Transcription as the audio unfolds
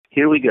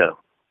Here we go.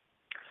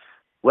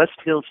 West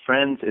Hills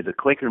Friends is a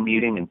Quaker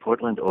meeting in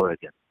Portland,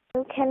 Oregon.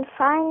 You can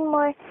find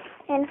more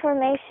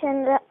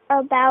information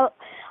about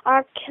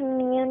our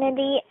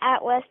community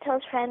at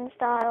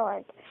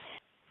westhillsfriends.org.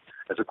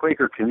 As a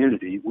Quaker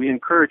community, we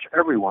encourage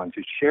everyone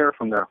to share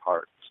from their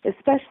hearts,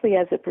 especially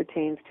as it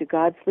pertains to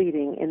God's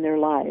leading in their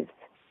lives.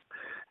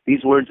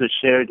 These words are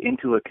shared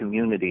into a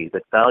community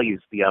that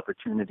values the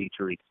opportunity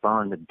to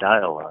respond and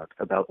dialogue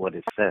about what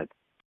is said.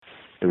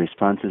 The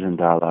responses and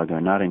dialogue are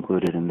not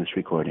included in this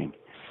recording.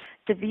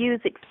 The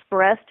views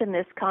expressed in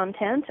this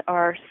content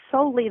are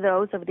solely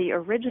those of the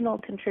original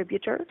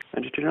contributor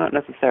and do not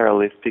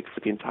necessarily speak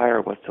for the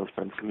entire West Hills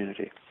Friends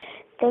community.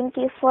 Thank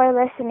you for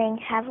listening.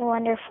 Have a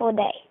wonderful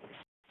day.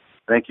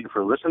 Thank you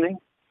for listening.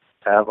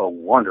 Have a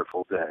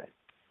wonderful day.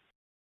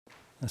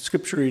 The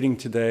scripture reading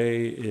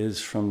today is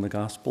from the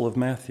Gospel of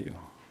Matthew,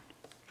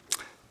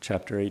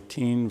 chapter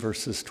 18,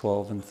 verses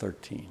 12 and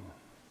 13.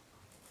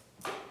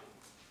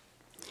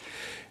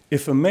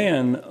 If a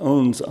man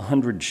owns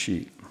 100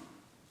 sheep,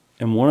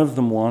 and one of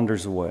them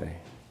wanders away,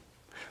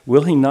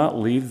 will he not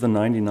leave the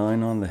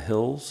 99 on the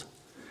hills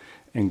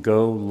and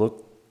go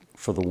look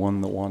for the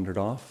one that wandered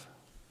off?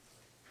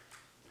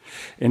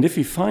 And if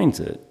he finds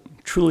it,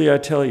 truly I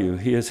tell you,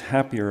 he is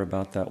happier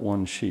about that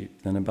one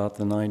sheep than about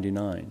the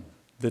 99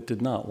 that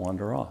did not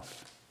wander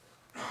off.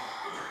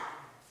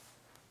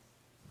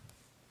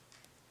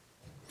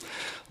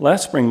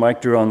 Last spring,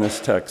 Mike drew on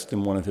this text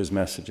in one of his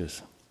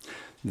messages,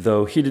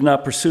 though he did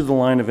not pursue the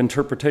line of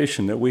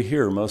interpretation that we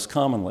hear most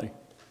commonly.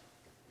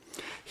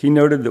 He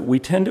noted that we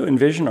tend to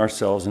envision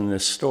ourselves in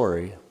this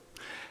story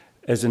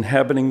as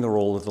inhabiting the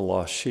role of the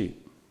lost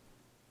sheep.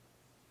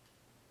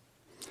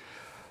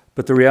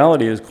 But the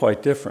reality is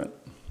quite different.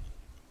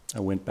 I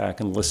went back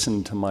and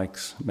listened to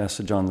Mike's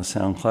message on the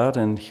SoundCloud,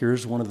 and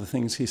here's one of the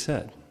things he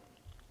said.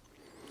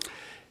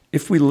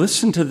 If we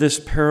listen to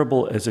this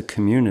parable as a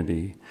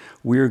community,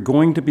 we are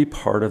going to be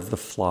part of the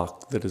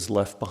flock that is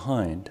left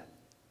behind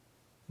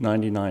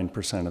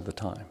 99% of the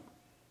time.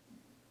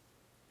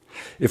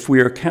 If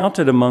we are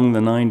counted among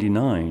the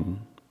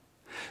 99,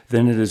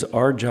 then it is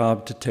our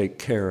job to take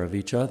care of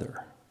each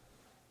other.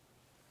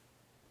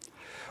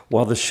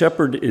 While the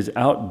shepherd is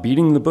out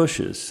beating the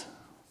bushes,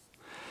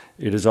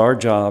 it is our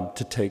job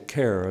to take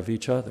care of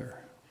each other.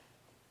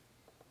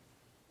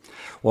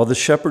 While the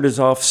shepherd is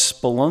off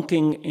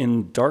spelunking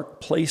in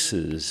dark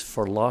places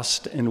for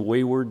lost and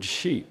wayward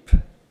sheep,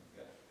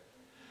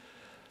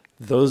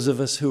 those of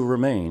us who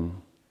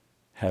remain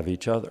have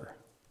each other.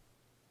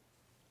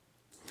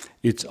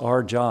 It's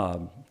our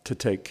job to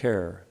take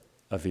care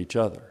of each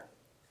other.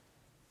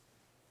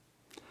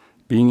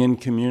 Being in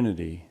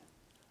community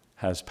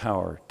has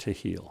power to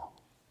heal.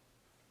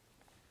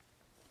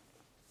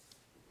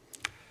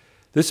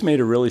 This made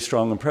a really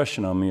strong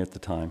impression on me at the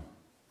time,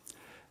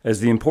 as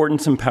the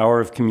importance and power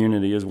of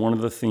community is one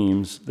of the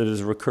themes that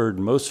has recurred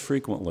most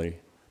frequently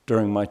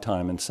during my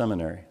time in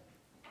seminary.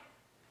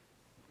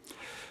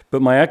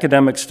 But my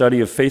academic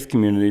study of faith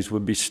communities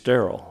would be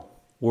sterile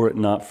were it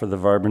not for the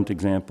vibrant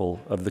example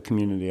of the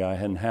community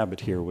I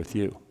inhabit here with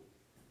you.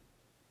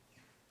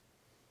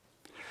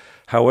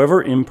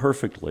 However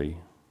imperfectly,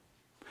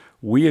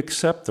 we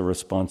accept the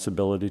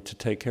responsibility to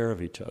take care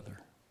of each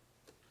other,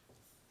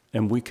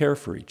 and we care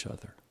for each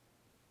other.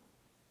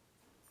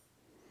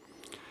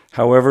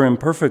 However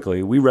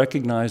imperfectly, we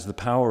recognize the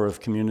power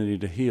of community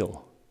to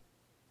heal,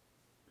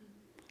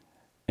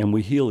 and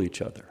we heal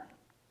each other.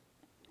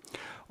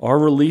 Our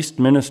released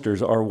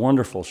ministers are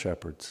wonderful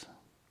shepherds.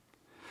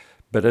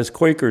 But as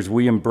Quakers,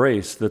 we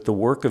embrace that the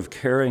work of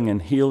caring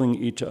and healing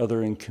each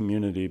other in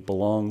community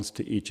belongs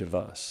to each of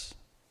us.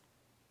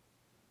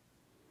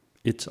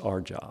 It's our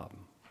job.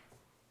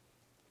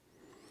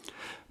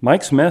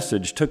 Mike's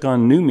message took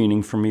on new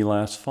meaning for me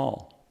last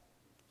fall,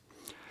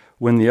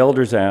 when the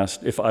elders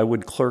asked if I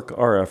would clerk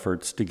our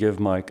efforts to give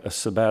Mike a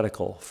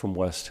sabbatical from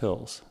West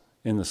Hills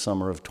in the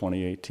summer of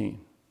 2018.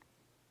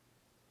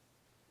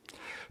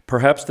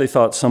 Perhaps they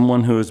thought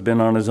someone who has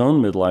been on his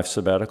own midlife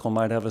sabbatical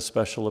might have a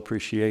special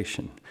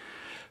appreciation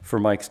for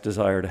Mike's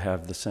desire to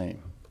have the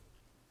same.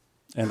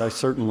 And I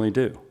certainly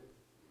do.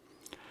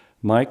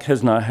 Mike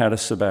has not had a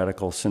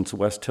sabbatical since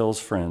West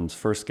Hills Friends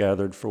first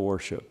gathered for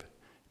worship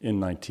in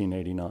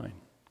 1989.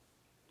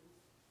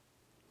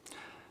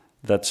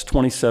 That's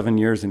 27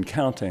 years and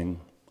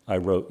counting, I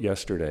wrote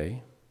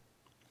yesterday.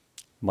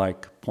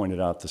 Mike pointed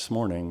out this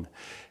morning,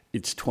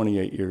 it's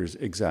 28 years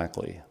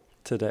exactly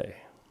today.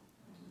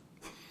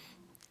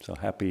 So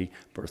happy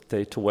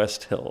birthday to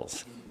West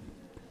Hills.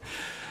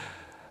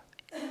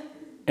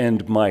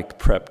 And Mike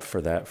prepped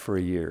for that for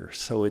a year,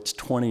 so it's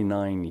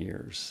 29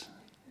 years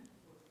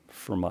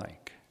for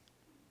Mike.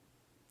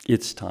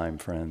 It's time,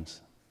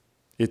 friends.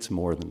 It's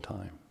more than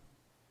time.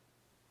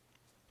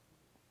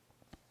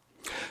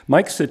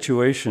 Mike's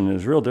situation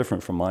is real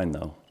different from mine,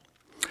 though.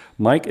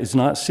 Mike is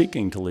not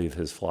seeking to leave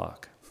his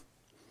flock.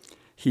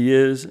 He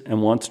is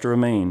and wants to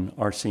remain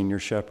our senior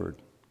shepherd,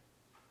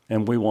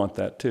 and we want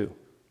that too.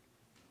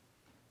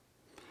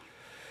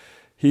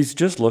 He's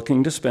just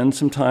looking to spend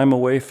some time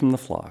away from the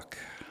flock,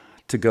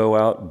 to go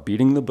out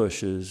beating the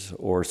bushes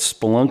or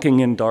spelunking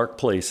in dark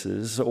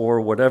places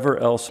or whatever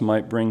else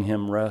might bring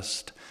him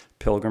rest,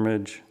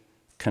 pilgrimage,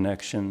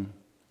 connection,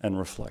 and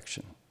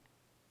reflection.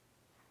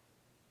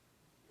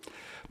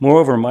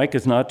 Moreover, Mike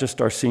is not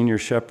just our senior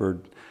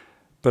shepherd,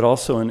 but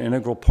also an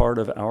integral part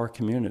of our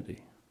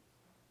community.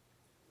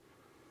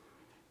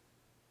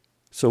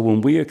 So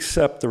when we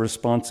accept the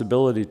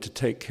responsibility to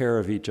take care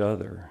of each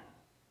other,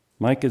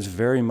 Mike is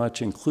very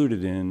much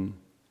included in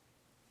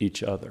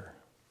each other.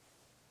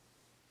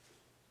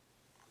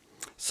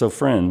 So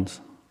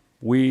friends,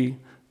 we,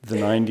 the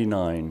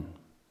 99,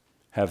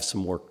 have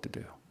some work to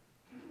do.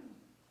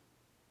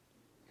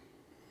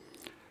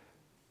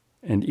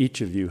 And each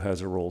of you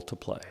has a role to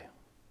play.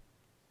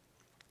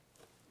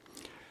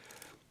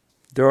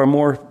 There are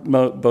more,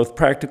 both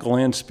practical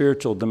and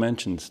spiritual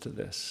dimensions to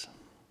this.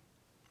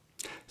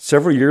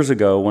 Several years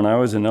ago, when I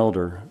was an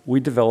elder, we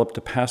developed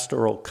a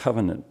pastoral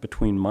covenant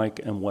between Mike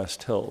and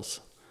West Hills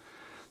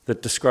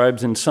that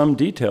describes in some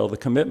detail the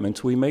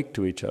commitments we make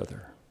to each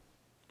other.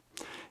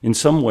 In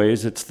some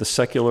ways, it's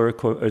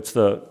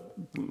the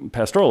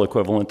pastoral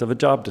equivalent of a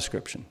job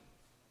description.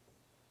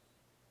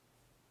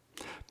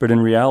 But in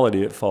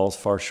reality, it falls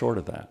far short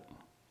of that.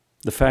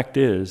 The fact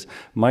is,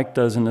 Mike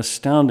does an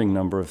astounding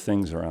number of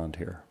things around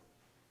here,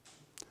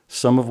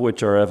 some of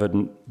which are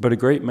evident, but a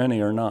great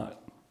many are not.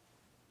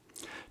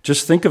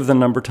 Just think of the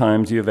number of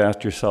times you have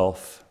asked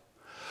yourself,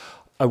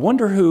 I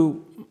wonder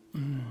who,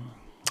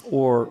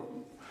 or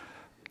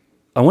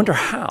I wonder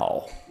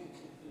how,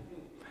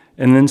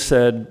 and then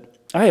said,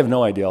 I have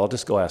no idea, I'll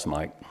just go ask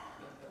Mike.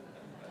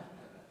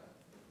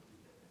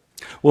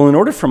 Well, in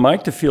order for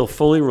Mike to feel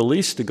fully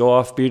released to go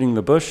off beating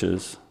the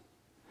bushes,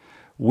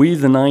 we,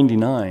 the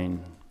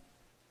 99,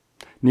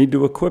 need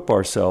to equip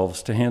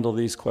ourselves to handle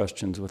these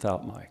questions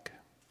without Mike.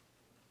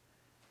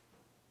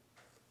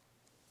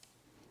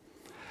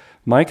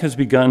 Mike has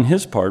begun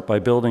his part by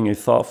building a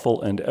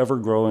thoughtful and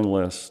ever-growing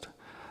list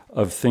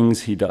of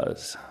things he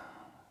does.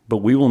 But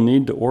we will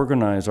need to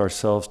organize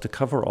ourselves to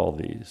cover all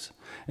these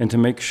and to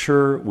make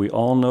sure we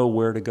all know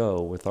where to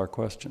go with our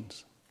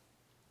questions.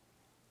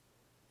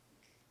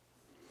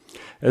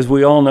 As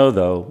we all know,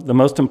 though, the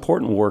most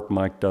important work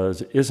Mike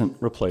does isn't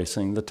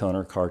replacing the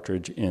toner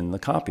cartridge in the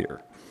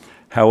copier,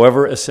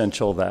 however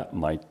essential that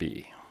might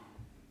be.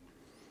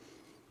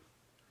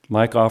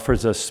 Mike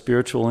offers us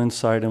spiritual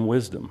insight and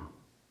wisdom,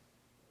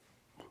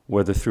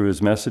 whether through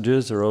his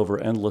messages or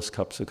over endless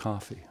cups of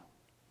coffee.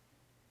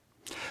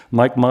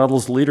 Mike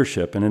models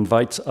leadership and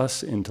invites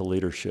us into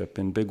leadership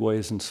in big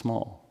ways and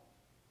small.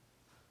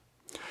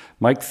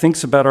 Mike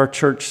thinks about our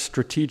church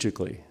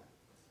strategically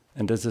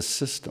and as a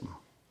system,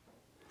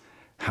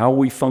 how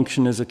we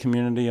function as a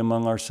community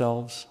among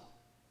ourselves,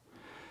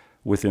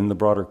 within the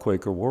broader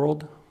Quaker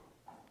world,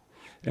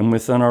 and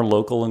within our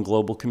local and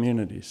global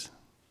communities.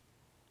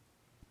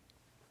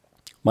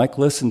 Mike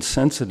listens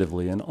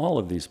sensitively in all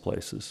of these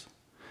places.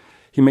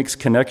 He makes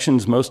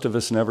connections most of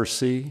us never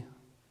see,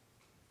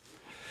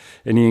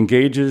 and he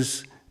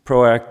engages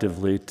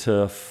proactively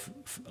to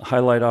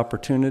highlight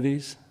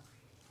opportunities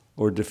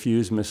or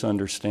diffuse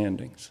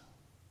misunderstandings.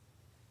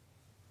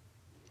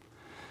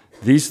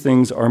 These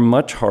things are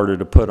much harder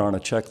to put on a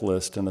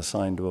checklist and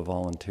assign to a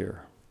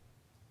volunteer,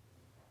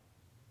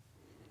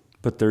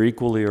 but they're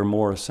equally or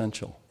more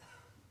essential.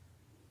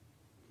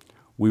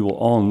 We will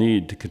all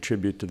need to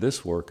contribute to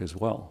this work as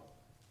well.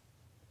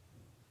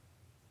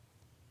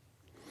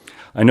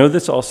 I know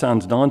this all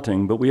sounds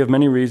daunting, but we have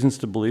many reasons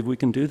to believe we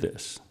can do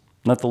this,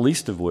 not the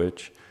least of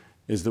which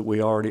is that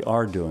we already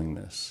are doing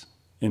this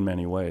in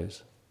many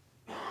ways.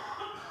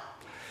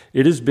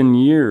 It had been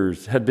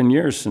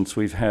years since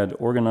we've had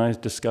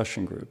organized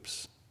discussion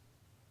groups.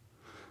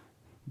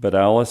 But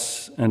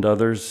Alice and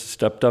others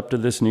stepped up to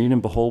this need,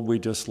 and behold, we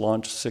just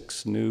launched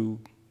 6 new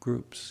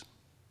groups.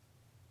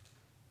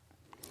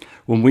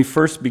 When we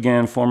first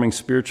began forming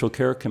spiritual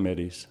care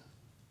committees,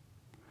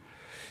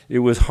 it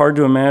was hard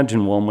to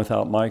imagine one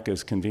without Mike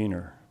as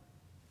convener.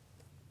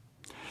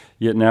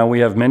 Yet now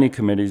we have many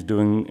committees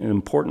doing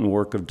important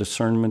work of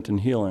discernment and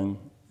healing,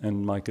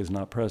 and Mike is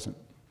not present.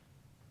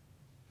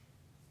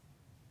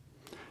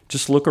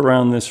 Just look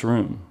around this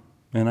room,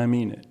 and I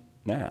mean it,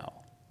 now,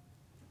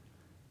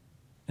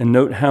 and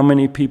note how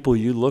many people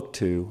you look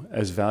to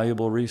as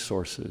valuable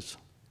resources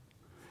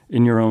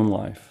in your own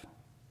life,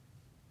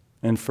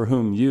 and for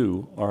whom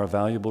you are a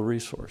valuable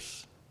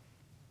resource.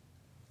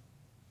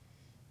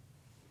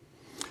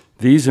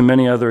 These and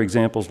many other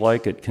examples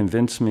like it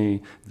convince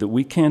me that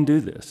we can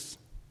do this,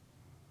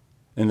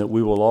 and that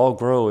we will all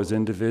grow as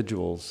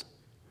individuals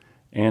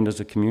and as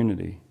a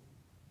community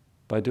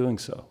by doing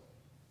so.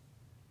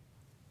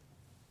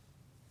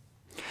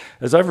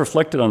 As I've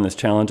reflected on this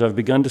challenge, I've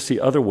begun to see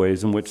other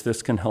ways in which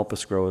this can help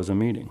us grow as a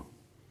meeting.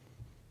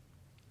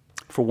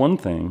 For one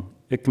thing,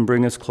 it can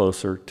bring us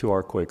closer to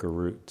our Quaker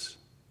roots.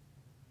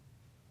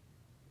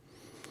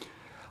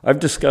 I've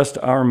discussed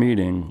our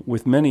meeting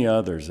with many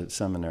others at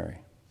seminary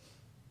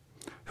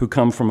who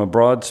come from a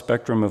broad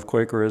spectrum of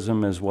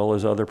Quakerism as well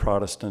as other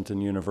Protestant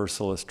and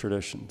Universalist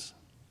traditions.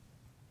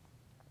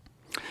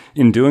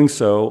 In doing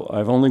so,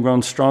 I've only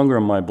grown stronger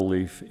in my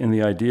belief in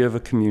the idea of a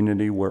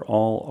community where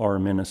all are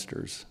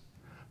ministers,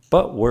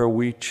 but where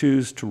we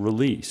choose to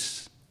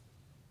release,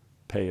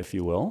 pay if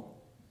you will,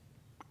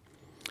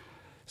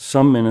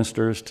 some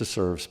ministers to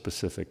serve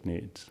specific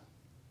needs.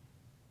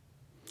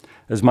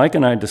 As Mike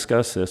and I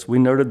discussed this, we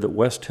noted that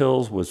West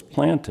Hills was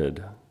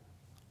planted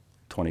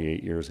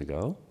 28 years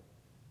ago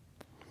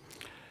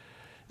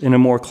in a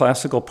more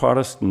classical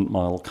Protestant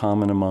model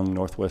common among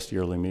Northwest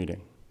Yearly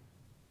Meeting,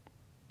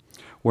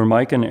 where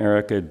Mike and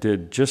Erica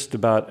did just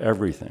about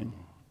everything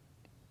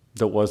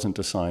that wasn't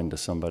assigned to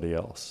somebody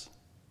else.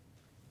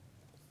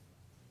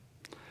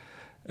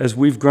 As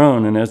we've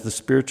grown and as the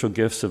spiritual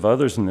gifts of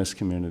others in this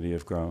community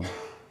have grown,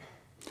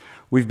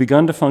 we've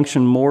begun to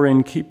function more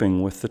in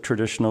keeping with the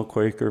traditional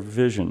Quaker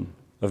vision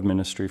of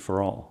ministry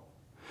for all,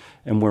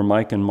 and where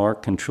Mike and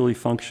Mark can truly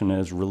function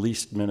as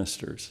released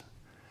ministers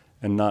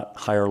and not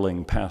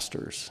hireling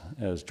pastors,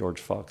 as George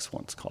Fox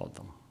once called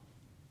them.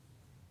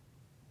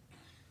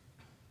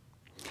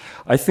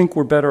 I think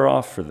we're better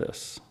off for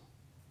this,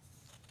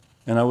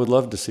 and I would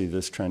love to see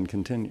this trend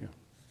continue.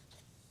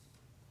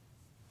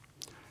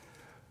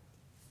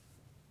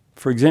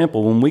 For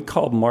example, when we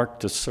called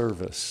Mark to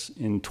service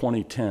in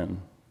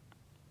 2010,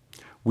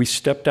 we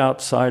stepped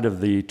outside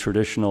of the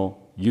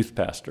traditional youth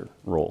pastor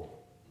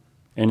role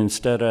and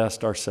instead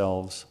asked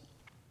ourselves,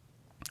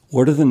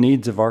 what are the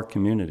needs of our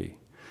community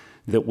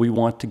that we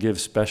want to give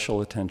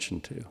special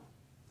attention to,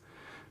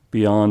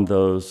 beyond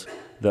those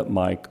that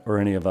Mike or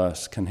any of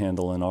us can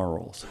handle in our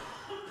roles?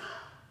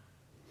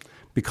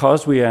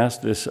 Because we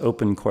asked this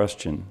open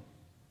question,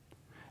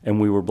 and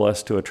we were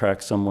blessed to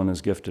attract someone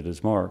as gifted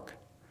as Mark,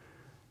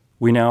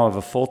 we now have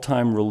a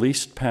full-time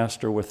released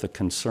pastor with a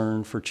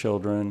concern for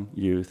children,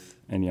 youth,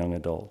 and young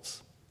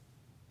adults.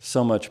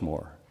 So much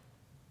more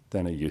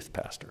than a youth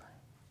pastor.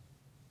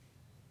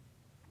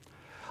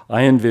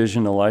 I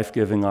envision a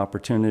life-giving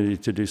opportunity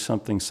to do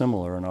something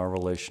similar in our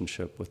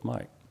relationship with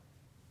Mike.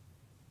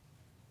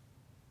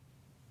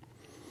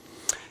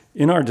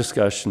 In our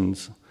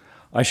discussions,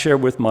 I share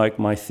with Mike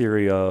my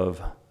theory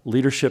of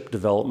leadership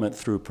development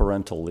through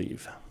parental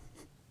leave.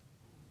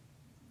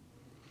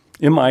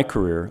 In my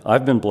career,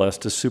 I've been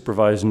blessed to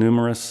supervise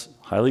numerous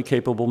highly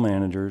capable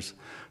managers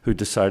who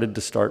decided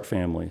to start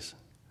families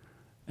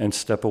and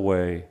step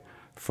away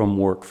from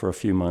work for a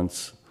few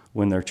months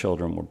when their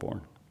children were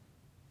born.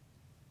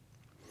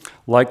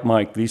 Like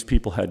Mike, these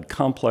people had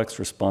complex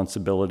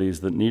responsibilities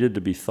that needed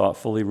to be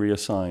thoughtfully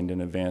reassigned in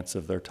advance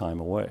of their time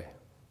away.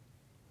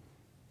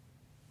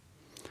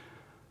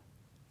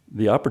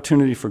 The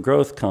opportunity for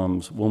growth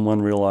comes when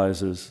one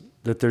realizes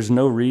that there's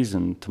no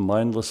reason to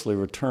mindlessly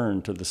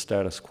return to the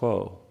status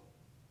quo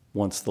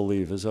once the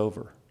leave is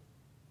over.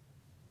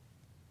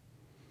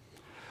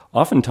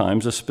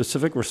 Oftentimes, a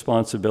specific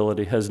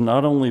responsibility has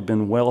not only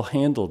been well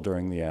handled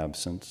during the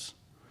absence,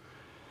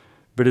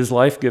 but is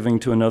life-giving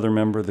to another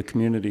member of the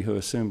community who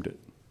assumed it.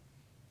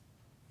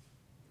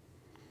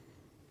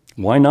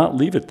 Why not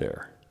leave it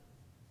there?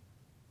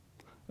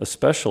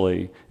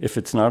 Especially if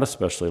it's not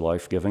especially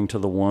life-giving to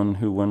the one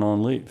who went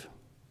on leave.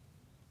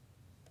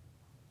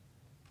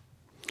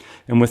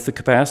 And with the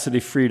capacity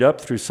freed up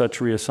through such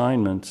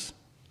reassignments,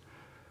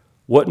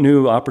 what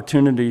new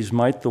opportunities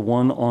might the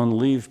one on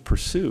leave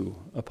pursue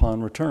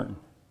upon return?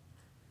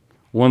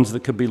 Ones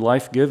that could be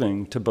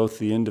life-giving to both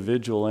the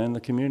individual and the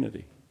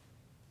community.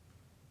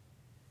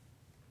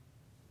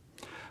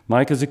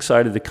 Mike is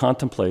excited to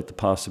contemplate the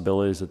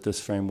possibilities that this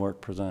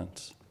framework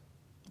presents,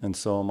 and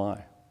so am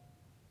I.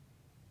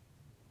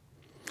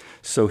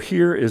 So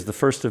here is the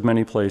first of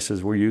many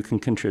places where you can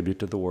contribute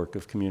to the work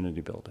of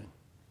community building.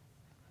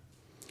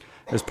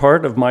 As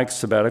part of Mike's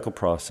sabbatical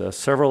process,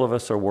 several of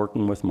us are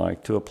working with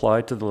Mike to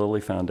apply to the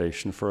Lilly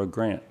Foundation for a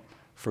grant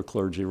for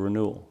clergy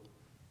renewal.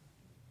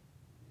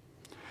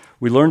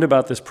 We learned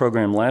about this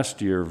program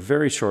last year,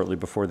 very shortly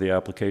before the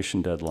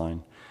application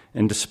deadline,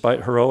 and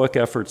despite heroic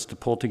efforts to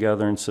pull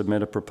together and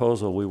submit a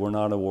proposal, we were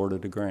not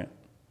awarded a grant.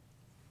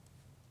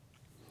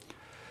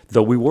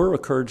 Though we were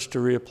encouraged to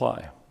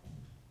reapply.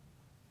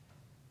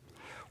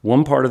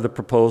 One part of the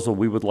proposal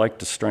we would like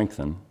to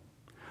strengthen,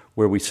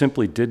 where we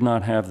simply did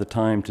not have the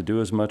time to do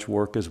as much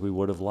work as we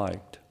would have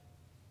liked,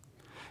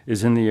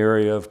 is in the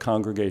area of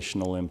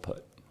congregational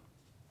input.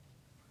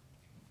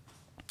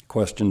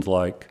 Questions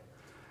like,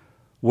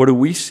 what do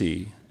we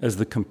see as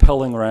the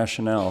compelling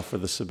rationale for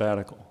the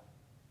sabbatical?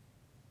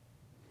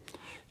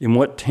 In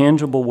what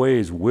tangible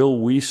ways will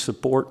we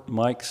support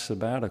Mike's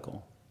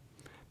sabbatical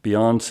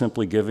beyond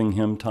simply giving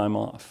him time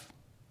off?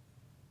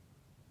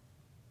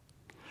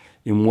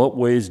 In what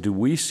ways do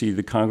we see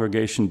the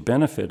congregation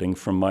benefiting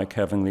from Mike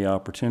having the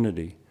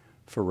opportunity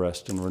for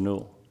rest and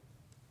renewal?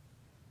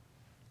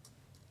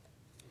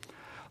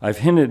 I've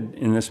hinted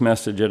in this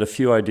message at a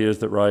few ideas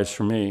that rise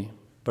for me,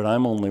 but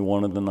I'm only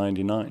one of the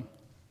 99.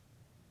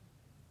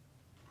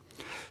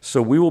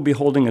 So we will be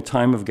holding a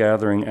time of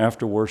gathering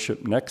after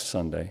worship next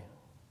Sunday,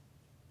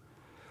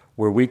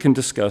 where we can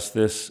discuss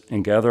this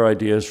and gather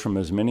ideas from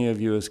as many of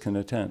you as can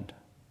attend.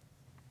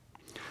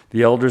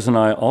 The elders and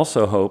I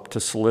also hope to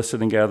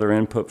solicit and gather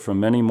input from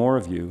many more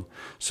of you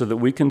so that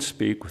we can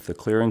speak with a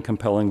clear and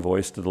compelling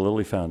voice to the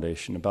Lilly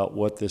Foundation about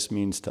what this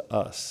means to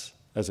us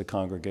as a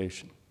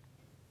congregation.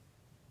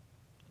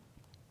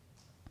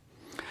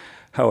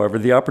 However,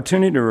 the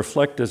opportunity to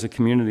reflect as a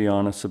community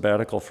on a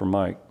sabbatical for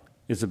Mike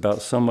is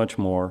about so much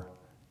more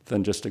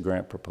than just a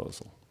grant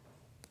proposal.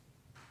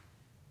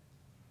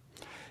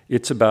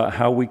 It's about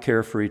how we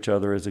care for each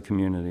other as a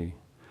community,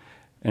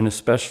 and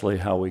especially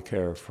how we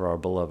care for our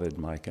beloved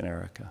Mike and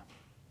Erica.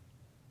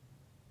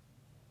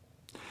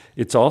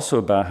 It's also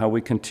about how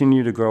we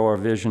continue to grow our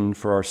vision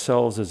for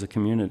ourselves as a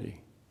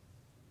community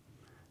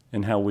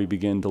and how we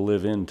begin to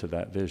live into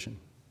that vision.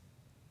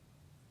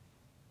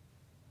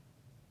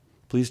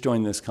 Please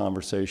join this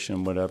conversation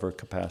in whatever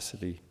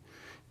capacity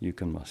you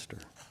can muster.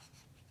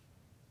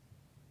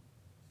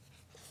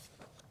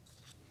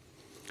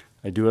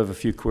 I do have a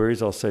few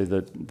queries. I'll say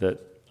that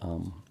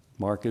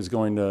Mark is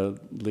going to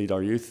lead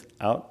our youth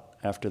out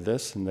after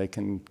this, and they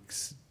can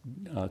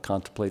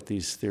contemplate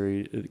these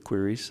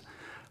queries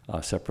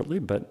separately.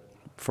 But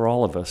for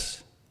all of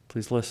us,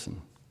 please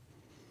listen.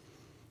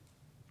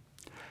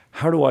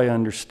 How do I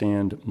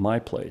understand my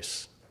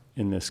place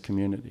in this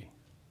community?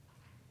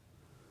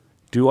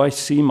 Do I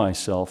see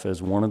myself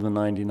as one of the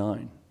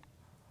 99?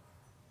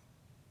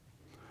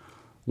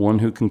 One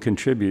who can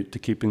contribute to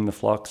keeping the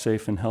flock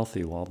safe and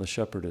healthy while the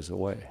shepherd is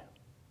away?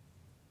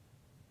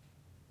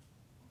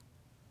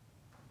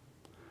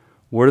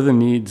 What are the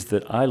needs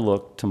that I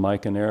look to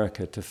Mike and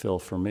Erica to fill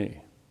for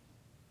me?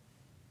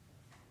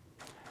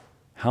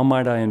 How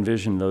might I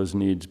envision those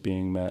needs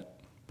being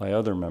met by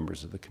other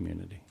members of the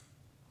community?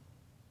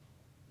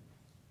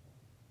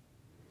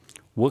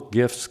 What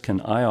gifts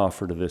can I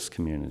offer to this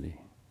community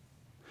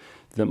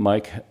that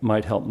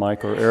might help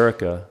Mike or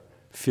Erica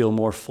feel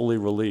more fully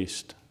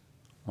released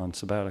on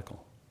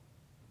sabbatical?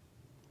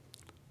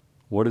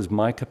 What is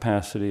my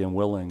capacity and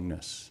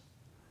willingness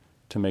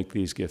to make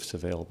these gifts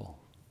available?